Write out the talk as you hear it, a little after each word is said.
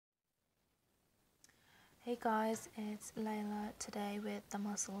Hey guys, it's Layla today with the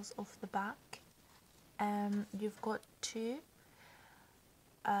muscles of the back. You've got two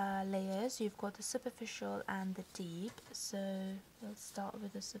layers. You've got the superficial and the deep. So let's start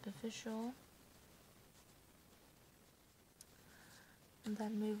with the superficial and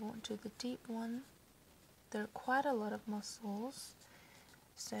then move on to the deep one. There are quite a lot of muscles,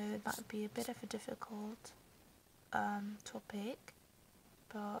 so it might be a bit of a difficult topic,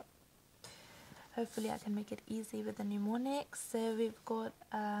 but hopefully I can make it easy with the mnemonics. So we've got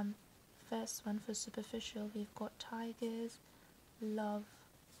first one for superficial, we've got tigers love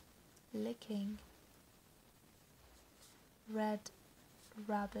licking, red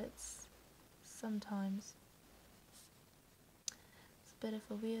rabbits sometimes. It's a bit of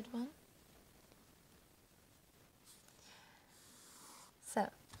a weird one.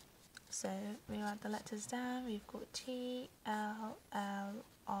 So we write the letters down. We've got T, L, L,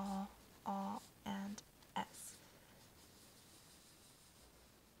 R, R, and S.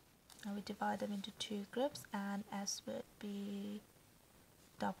 Now we divide them into two groups, and S would be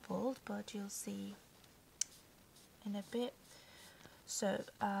doubled, but you'll see in a bit. So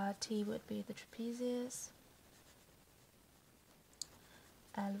T would be the trapezius,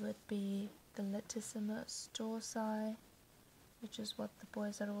 L would be the Latissimus Dorsi, which is what the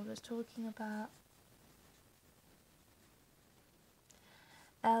boys are always talking about.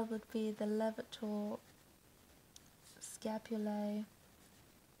 L would be the levator scapulae,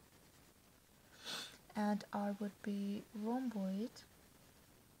 and R would be rhomboid.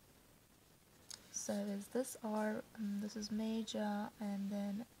 So is this R, this is major and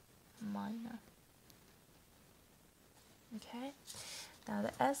then minor. Okay, now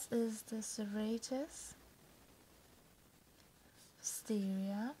the S is the serratus,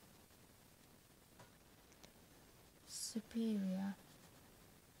 posterior, superior,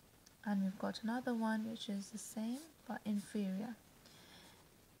 and we've got another one which is the same but inferior.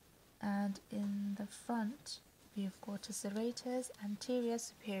 And in the front we've got a serratus, anterior,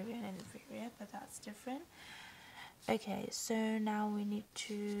 superior and inferior, but that's different. Okay, so now we need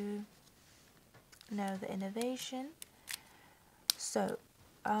to know the innervation. So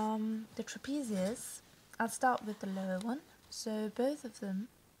the trapezius, I'll start with the lower one. So both of them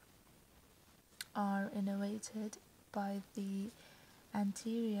are innervated by the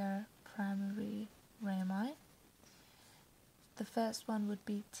anterior primary rami. The first one would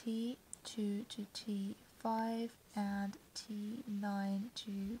be T2 to T5 and T9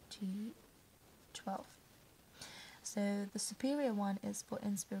 to T12. So the superior one is for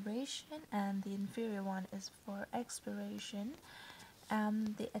inspiration and the inferior one is for expiration,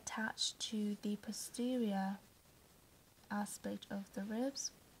 and they attach to the posterior aspect of the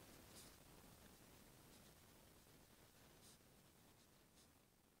ribs.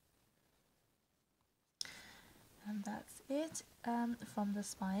 And that's it. From the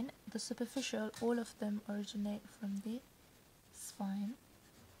spine, the superficial, all of them originate from the spine.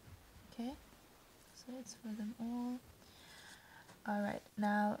 Okay, so it's for them all. Alright,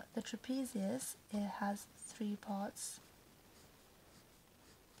 now the trapezius, it has three parts.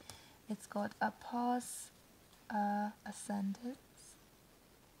 It's got a pars ascendens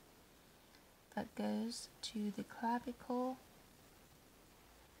that goes to the clavicle.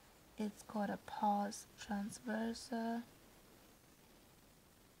 It's got a pars transversa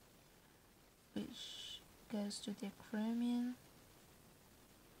which goes to the acromion,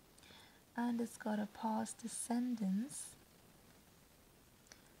 and it's got a pars descendens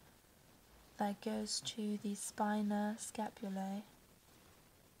that goes to the spina scapulae.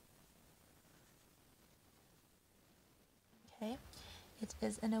 Okay, it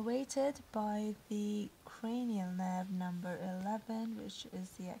is innervated by the cranial nerve number 11, which is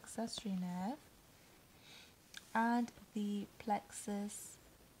the accessory nerve, and the plexus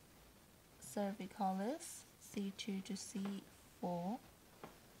cervicalis, C2 to C4.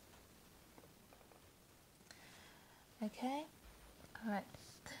 Okay, alright.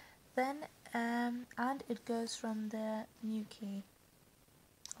 Then, and it goes from the nuchae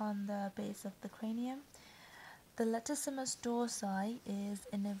on the base of the cranium. The Latissimus Dorsi is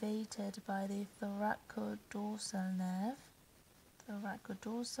innervated by the thoracodorsal nerve,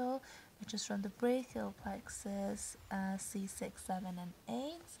 thoracodorsal, which is from the brachial plexus C6, 7 and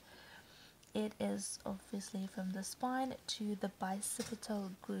 8. It is obviously from the spine to the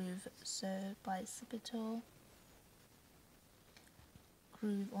bicipital groove, so bicipital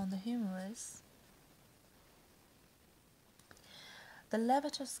groove on the humerus. The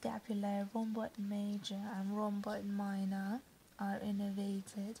levator scapulae, rhomboid major and rhomboid minor, are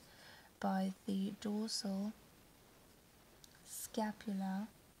innervated by the dorsal scapula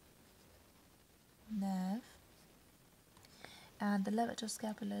nerve. And the levator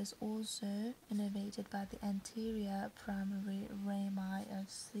scapula is also innervated by the anterior primary rami of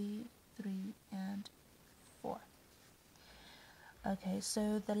C3 and 4. Okay,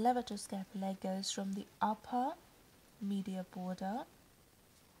 so the levator scapula goes from the upper medial border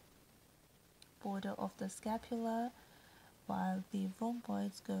of the scapula, while the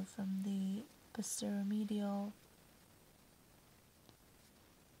rhomboids go from the posterior medial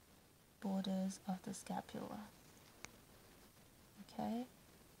borders of the scapula. Okay,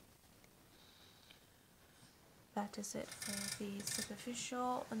 that is it for the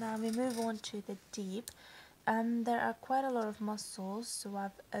superficial. Now we move on to the deep. There are quite a lot of muscles, so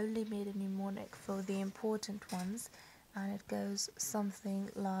I've only made a mnemonic for the important ones, and it goes something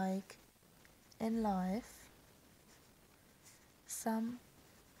like: in life, some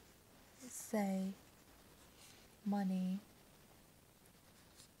say money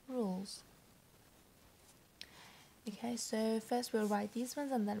rules. Okay, so first we'll write these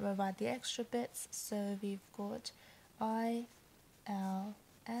ones and then we'll write the extra bits. So we've got I, L,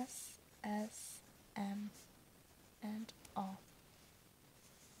 S, S, M, and R.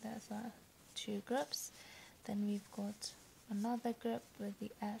 There's our two groups. Then we've got another group with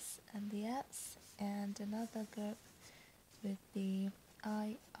the S and the S, and another group with the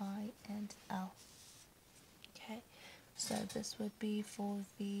I, and L. Okay, so this would be for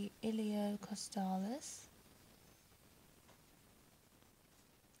the iliocostalis.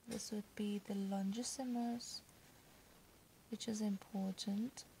 This would be the longissimus, which is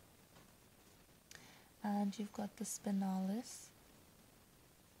important. And you've got the spinalis,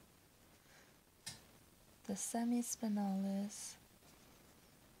 the semispinalis,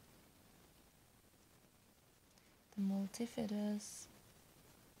 the multifidus,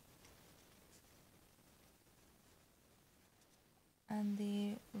 and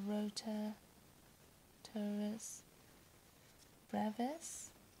the rotator teres brevis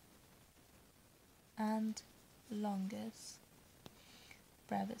and longus.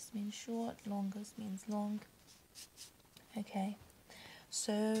 Brevis means short, longus means long. Okay,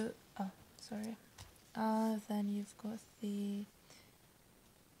 so then you've got the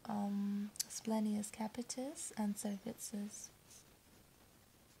Splenius Capitis and Trapezius.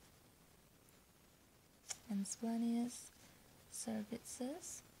 And Splenius,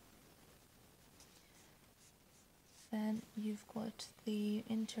 Trapezius. Then you've got the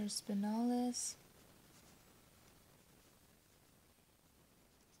interspinalis,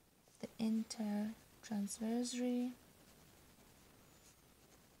 the intertransversary,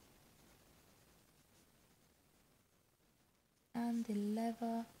 and the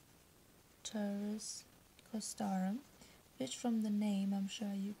levator costarum, which from the name I'm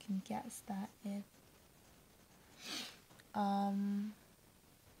sure you can guess that it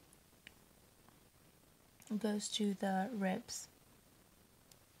goes to the ribs,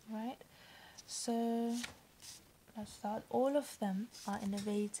 right? So let's start. All of them are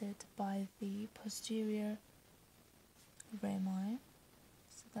innervated by the posterior rami,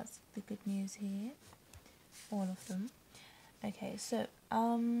 so that's the good news here, all of them. Okay, so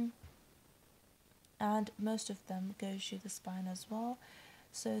and most of them go to the spine as well.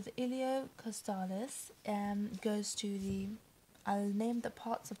 So the iliocostalis goes to the, I'll name the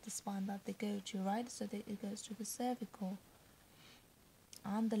parts of the spine that they go to, right? So it goes to the cervical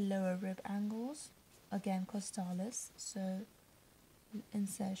and the lower rib angles, again costalis, so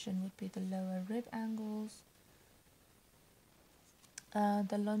insertion would be the lower rib angles.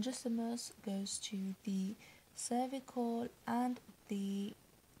 The longissimus goes to the cervical and the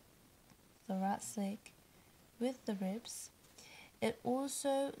thoracic with the ribs. It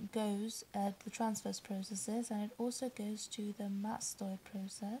also goes at the transverse processes, and it also goes to the mastoid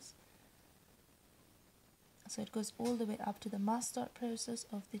process. So it goes all the way up to the mastoid process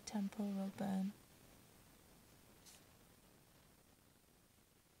of the temporal bone.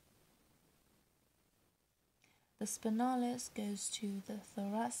 The spinalis goes to the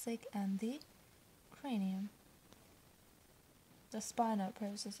thoracic and the cranium, the spinal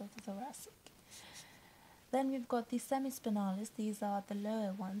process of the thoracic. Then we've got the semispinalis. These are the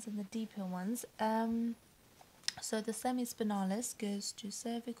lower ones and the deeper ones. So the semispinalis goes to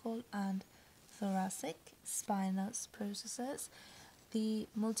cervical and thoracic spinous processes. The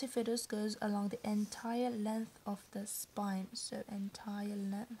multifidus goes along the entire length of the spine, so entire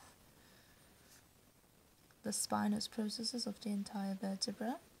length, the spinous processes of the entire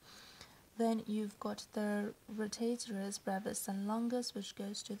vertebra. Then you've got the rotator brevis and longus, which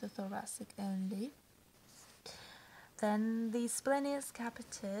goes to the thoracic only. Then the Splenius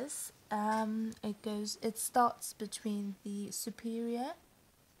Capitis, it starts between the superior,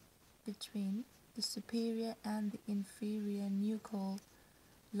 between the superior and the inferior nuchal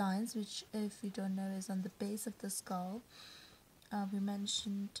lines, which, if you don't know, is on the base of the skull. We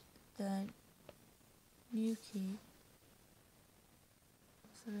mentioned the nuchae.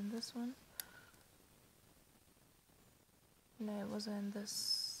 Was it in this one? No, it wasn't in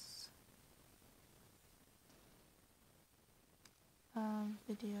this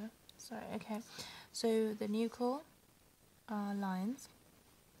video. Sorry, okay. So the nuchal lines,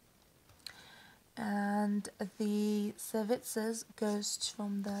 and the cervixes goes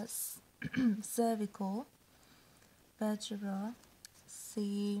from the cervical vertebra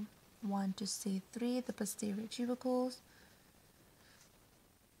C1 to C3, the posterior tubercles.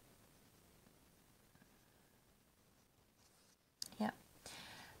 Yeah.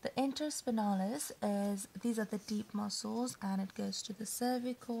 The interspinalis is, these are the deep muscles, and it goes to the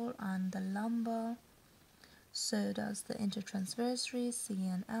cervical and the lumbar. So does the intertransversory, C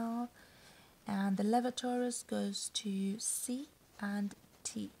and L. And the levatorus goes to C and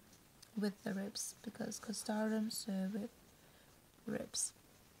T with the ribs, because costarum, so with ribs.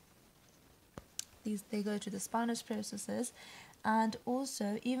 They go to the spinous processes, and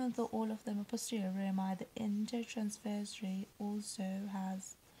also, even though all of them are posterior rami, the intertransversory also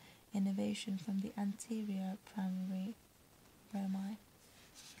has innervation from the anterior primary rami.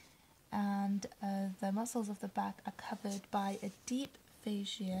 And the muscles of the back are covered by a deep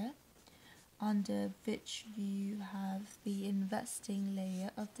fascia, under which you have the investing layer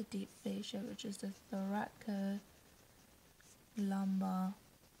of the deep fascia, which is the thoracolumbar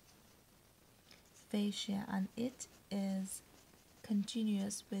fascia, and it is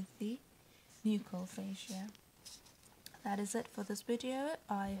continuous with the nuchal fascia. That is it for this video.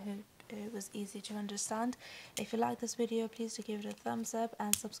 I hope it was easy to understand. If you like this video, please do give it a thumbs up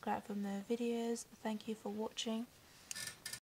and subscribe for more videos. Thank you for watching.